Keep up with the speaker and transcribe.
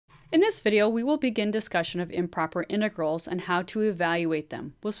In this video, we will begin discussion of improper integrals and how to evaluate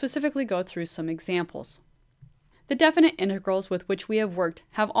them. We'll specifically go through some examples. The definite integrals with which we have worked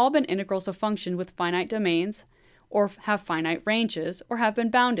have all been integrals of function with finite domains, or have finite ranges, or have been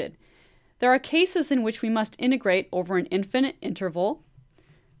bounded. There are cases in which we must integrate over an infinite interval.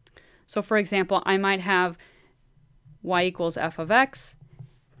 So for example, I might have y equals f of x,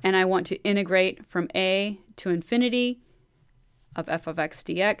 and I want to integrate from a to infinity of f of x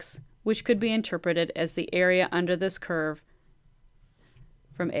dx, which could be interpreted as the area under this curve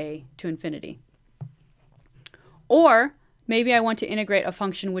from a to infinity. Or maybe I want to integrate a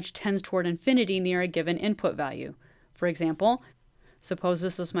function which tends toward infinity near a given input value. For example, suppose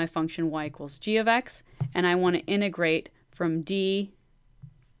this is my function y equals g of x, and I want to integrate from d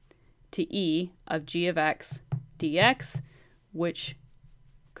to e of g of x dx, which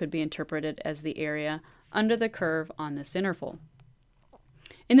could be interpreted as the area under the curve on this interval.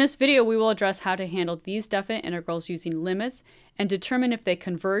 In this video, we will address how to handle these definite integrals using limits and determine if they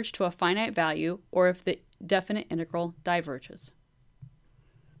converge to a finite value or if the definite integral diverges.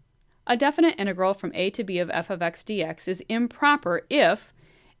 A definite integral from a to b of f of x dx is improper if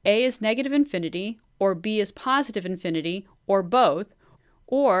a is negative infinity or b is positive infinity or both,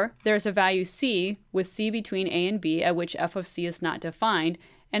 or there's a value c with c between a and b at which f of c is not defined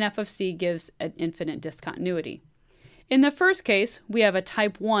and f of c gives an infinite discontinuity. In the first case, we have a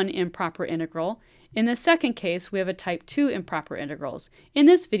type 1 improper integral. In the second case, we have a type 2 improper integrals. In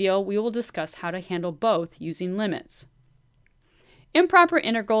this video, we will discuss how to handle both using limits. Improper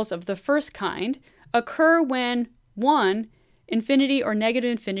integrals of the first kind occur when 1, infinity or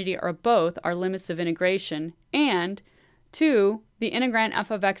negative infinity or both are limits of integration, and 2, the integrand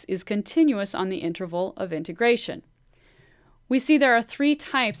f of x is continuous on the interval of integration. We see there are three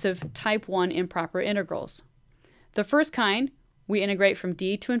types of type 1 improper integrals. The first kind, we integrate from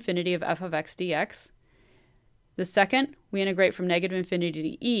d to infinity of f of x dx. The second, we integrate from negative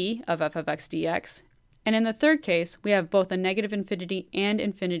infinity to e of f of x dx. And in the third case, we have both a negative infinity and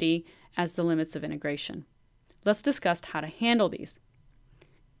infinity as the limits of integration. Let's discuss how to handle these.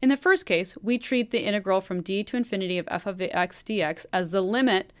 In the first case, we treat the integral from d to infinity of f of x dx as the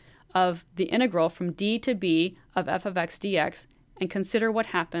limit of the integral from d to b of f of x dx and consider what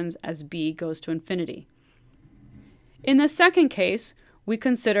happens as b goes to infinity. In the second case, we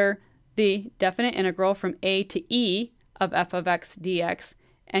consider the definite integral from a to e of f of x dx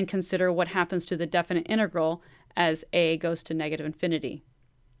and consider what happens to the definite integral as a goes to negative infinity.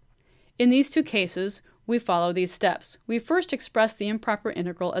 In these two cases, we follow these steps. We first express the improper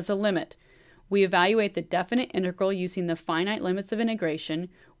integral as a limit. We evaluate the definite integral using the finite limits of integration.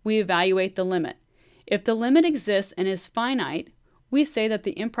 We evaluate the limit. If the limit exists and is finite, we say that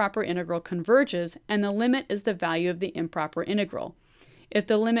the improper integral converges and the limit is the value of the improper integral. If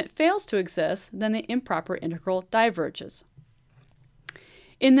the limit fails to exist, then the improper integral diverges.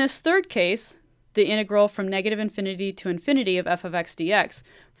 In this third case, the integral from negative infinity to infinity of f of x dx,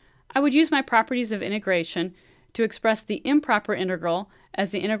 I would use my properties of integration to express the improper integral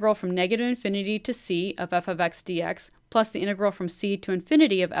as the integral from negative infinity to c of f of x dx plus the integral from c to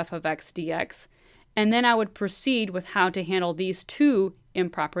infinity of f of x dx. And then I would proceed with how to handle these two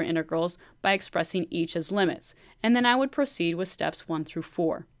improper integrals by expressing each as limits. And then I would proceed with steps 1 through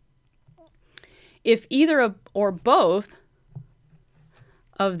 4. If either or both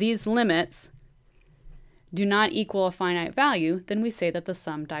of these limits do not equal a finite value, then we say that the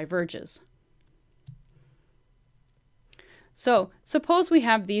sum diverges. So suppose we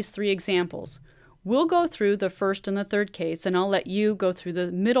have these three examples. We'll go through the first and the third case, and I'll let you go through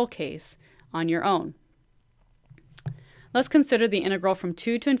the middle case on your own. Let's consider the integral from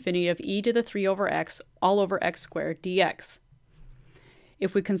 2 to infinity of e to the 3 over x all over x squared dx.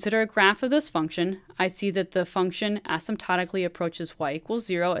 If we consider a graph of this function, I see that the function asymptotically approaches y equals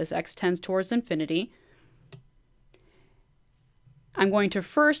 0 as x tends towards infinity. I'm going to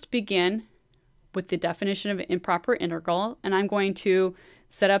first begin with the definition of an improper integral, and I'm going to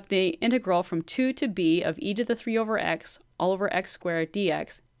set up the integral from 2 to b of e to the 3 over x all over x squared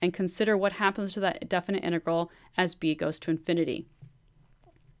dx and consider what happens to that definite integral as b goes to infinity.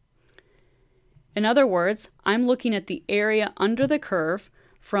 In other words, I'm looking at the area under the curve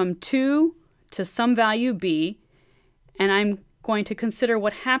from 2 to some value b, and I'm going to consider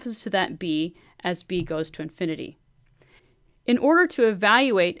what happens to that b as b goes to infinity. In order to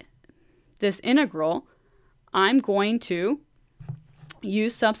evaluate this integral, I'm going to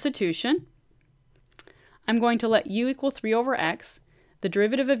use substitution. I'm going to let u equal 3 over x. The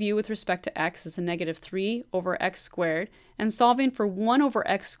derivative of u with respect to x is a negative 3 over x squared, and solving for 1 over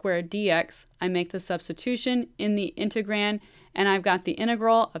x squared dx, I make the substitution in the integrand and I've got the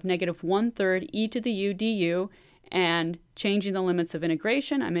integral of negative 1/3 e to the u du, and changing the limits of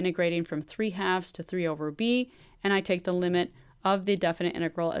integration, I'm integrating from 3/2 to 3 over b, and I take the limit of the definite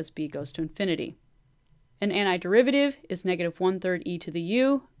integral as b goes to infinity. An antiderivative is negative 1/3 e to the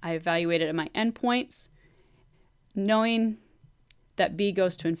u. I evaluate it at my endpoints. Knowing that b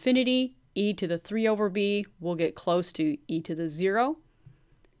goes to infinity, e to the 3 over b will get close to e to the 0.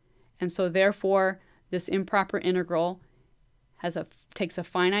 And so therefore, this improper integral takes a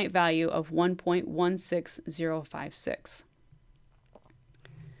finite value of 1.16056.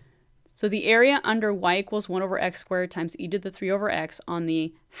 So the area under y equals 1 over x squared times e to the 3 over x on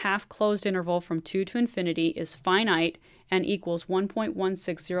the half-closed interval from 2 to infinity is finite and equals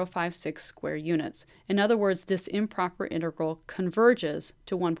 1.16056 square units. In other words, this improper integral converges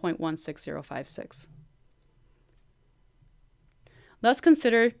to 1.16056. Let's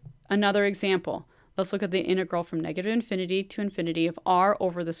consider another example. Let's look at the integral from negative infinity to infinity of r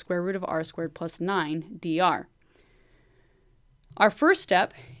over the square root of r squared plus 9 dr. Our first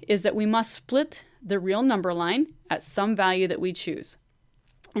step is that we must split the real number line at some value that we choose.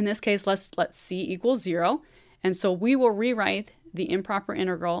 In this case, let's let c equals 0, and so we will rewrite the improper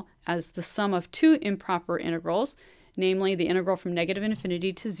integral as the sum of two improper integrals, namely the integral from negative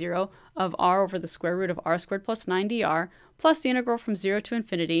infinity to 0 of r over the square root of r squared plus 9 dr, plus the integral from 0 to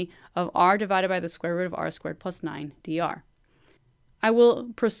infinity of r divided by the square root of r squared plus 9 dr. I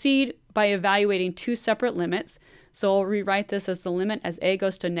will proceed by evaluating two separate limits, so I'll rewrite this as the limit as a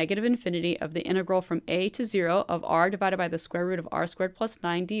goes to negative infinity of the integral from a to 0 of r divided by the square root of r squared plus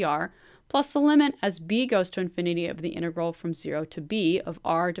 9 dr, plus the limit as b goes to infinity of the integral from 0 to b of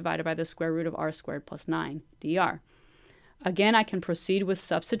r divided by the square root of r squared plus 9 dr. Again, I can proceed with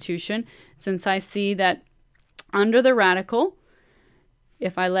substitution since I see that under the radical,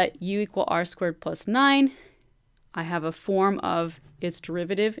 if I let u equal r squared plus 9, I have a form of its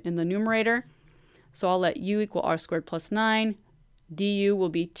derivative in the numerator. So I'll let u equal r squared plus 9. Du will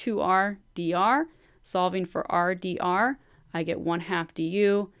be 2r dr. Solving for r dr, I get 1/2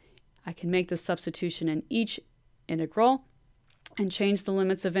 du. I can make the substitution in each integral and change the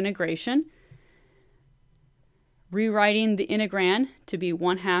limits of integration, rewriting the integrand to be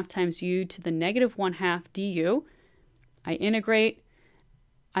 1/2 times u to the negative 1/2 du. I integrate.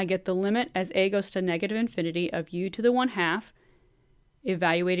 I get the limit as a goes to negative infinity of u to the 1/2,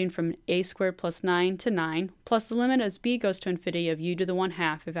 evaluating from a squared plus 9 to 9, plus the limit as b goes to infinity of u to the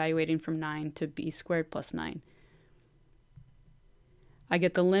 1/2, evaluating from 9 to b squared plus 9. I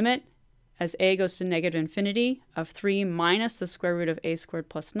get the limit as a goes to negative infinity of 3 minus the square root of a squared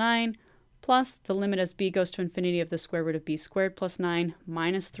plus 9, plus the limit as b goes to infinity of the square root of b squared plus 9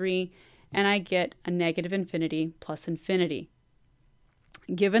 minus 3, and I get a negative infinity plus infinity.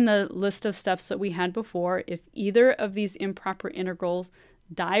 Given the list of steps that we had before, if either of these improper integrals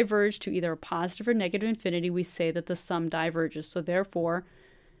diverge to either a positive or negative infinity, we say that the sum diverges. So therefore,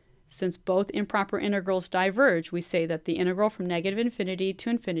 since both improper integrals diverge, we say that the integral from negative infinity to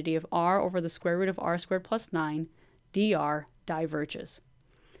infinity of r over the square root of r squared plus 9 dr diverges.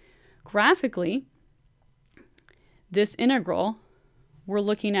 Graphically, this integral, we're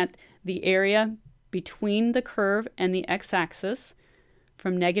looking at the area between the curve and the x-axis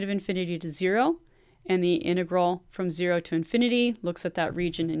from negative infinity to 0, and the integral from 0 to infinity looks at that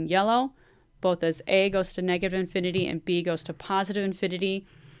region in yellow, both as a goes to negative infinity and b goes to positive infinity.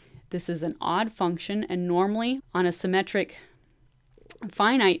 This is an odd function, and normally on a symmetric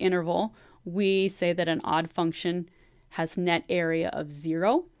finite interval, we say that an odd function has net area of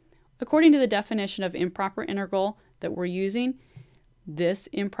 0. According to the definition of improper integral that we're using, this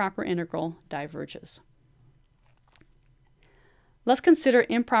improper integral diverges. Let's consider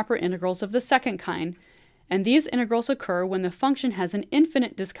improper integrals of the second kind, and these integrals occur when the function has an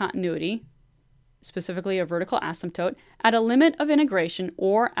infinite discontinuity, specifically a vertical asymptote, at a limit of integration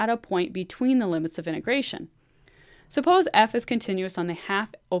or at a point between the limits of integration. Suppose f is continuous on the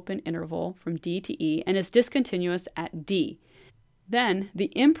half-open interval from d to e and is discontinuous at d. Then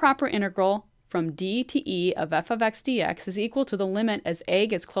the improper integral from d to e of f of x dx is equal to the limit as a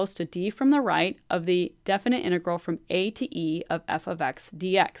gets close to d from the right of the definite integral from a to e of f of x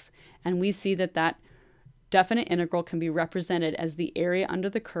dx. And we see that that definite integral can be represented as the area under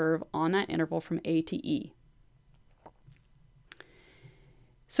the curve on that interval from a to e.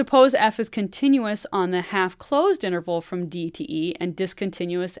 Suppose f is continuous on the half-closed interval from d to e and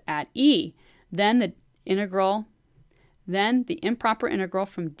discontinuous at e. Then the improper integral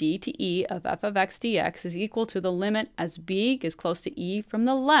from d to e of f of x dx is equal to the limit as b is close to e from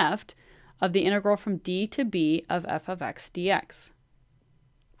the left of the integral from d to b of f of x dx.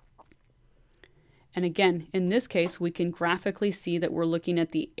 And again, in this case, we can graphically see that we're looking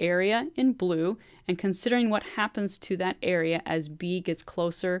at the area in blue and considering what happens to that area as B gets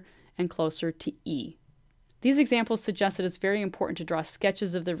closer and closer to E. These examples suggest that it's very important to draw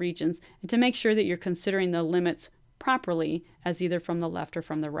sketches of the regions and to make sure that you're considering the limits properly as either from the left or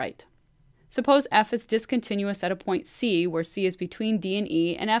from the right. Suppose f is discontinuous at a point C, where C is between D and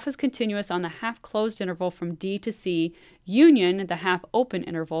E, and f is continuous on the half-closed interval from D to C, union the half-open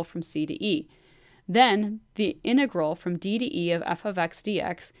interval from C to E. Then the integral from D to E of f of x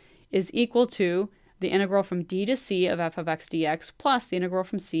dx is equal to the integral from D to C of f of x dx plus the integral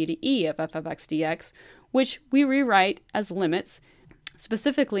from C to E of f of x dx, which we rewrite as limits,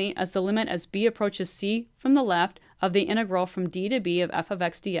 specifically as the limit as b approaches C from the left of the integral from D to B of f of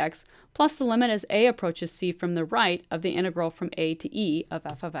x dx, plus the limit as a approaches C from the right of the integral from a to e of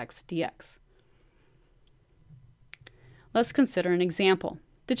f of x dx. Let's consider an example.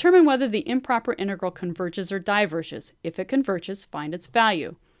 Determine whether the improper integral converges or diverges. If it converges, find its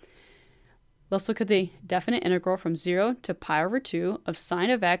value. Let's look at the definite integral from 0 to pi over 2 of sine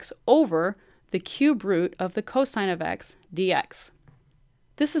of x over the cube root of the cosine of x dx.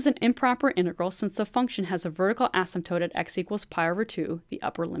 This is an improper integral since the function has a vertical asymptote at x equals pi over 2, the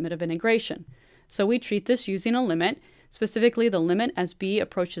upper limit of integration. So we treat this using a limit, specifically the limit as b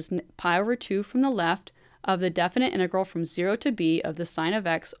approaches pi over 2 from the left of the definite integral from 0 to b of the sine of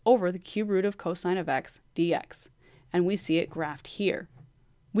x over the cube root of cosine of x dx. And we see it graphed here.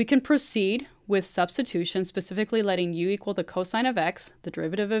 We can proceed with substitution, specifically letting u equal the cosine of x. The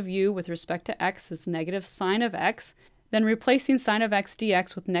derivative of u with respect to x is negative sine of x. Then replacing sine of x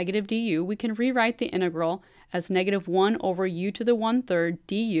dx with negative du, we can rewrite the integral as negative 1 over u to the 1/3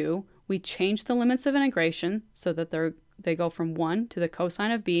 du. We change the limits of integration so that they go from 1 to the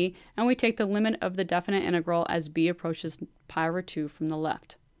cosine of b, and we take the limit of the definite integral as b approaches pi over 2 from the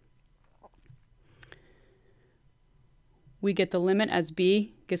left. We get the limit as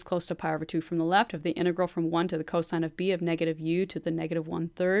b gets close to pi over 2 from the left of the integral from 1 to the cosine of b of negative u to the negative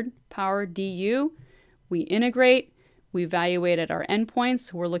 1/3 power du. We integrate. We evaluate at our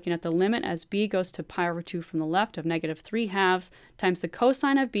endpoints. We're looking at the limit as b goes to pi over 2 from the left of negative 3/2 times the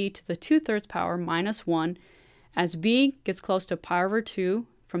cosine of b to the 2/3 power minus 1. As b gets close to pi over 2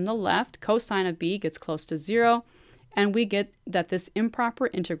 from the left, cosine of b gets close to 0, and we get that this improper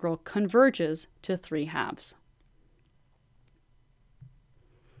integral converges to 3/2.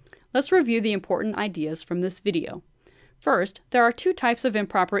 Let's review the important ideas from this video. First, there are two types of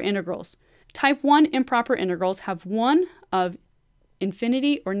improper integrals. Type 1 improper integrals have one of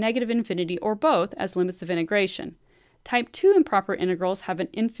infinity or negative infinity or both as limits of integration. Type 2 improper integrals have an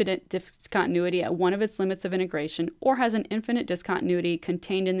infinite discontinuity at one of its limits of integration or has an infinite discontinuity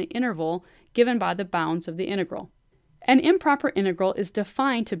contained in the interval given by the bounds of the integral. An improper integral is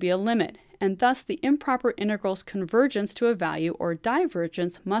defined to be a limit, and thus the improper integral's convergence to a value or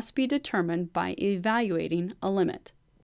divergence must be determined by evaluating a limit.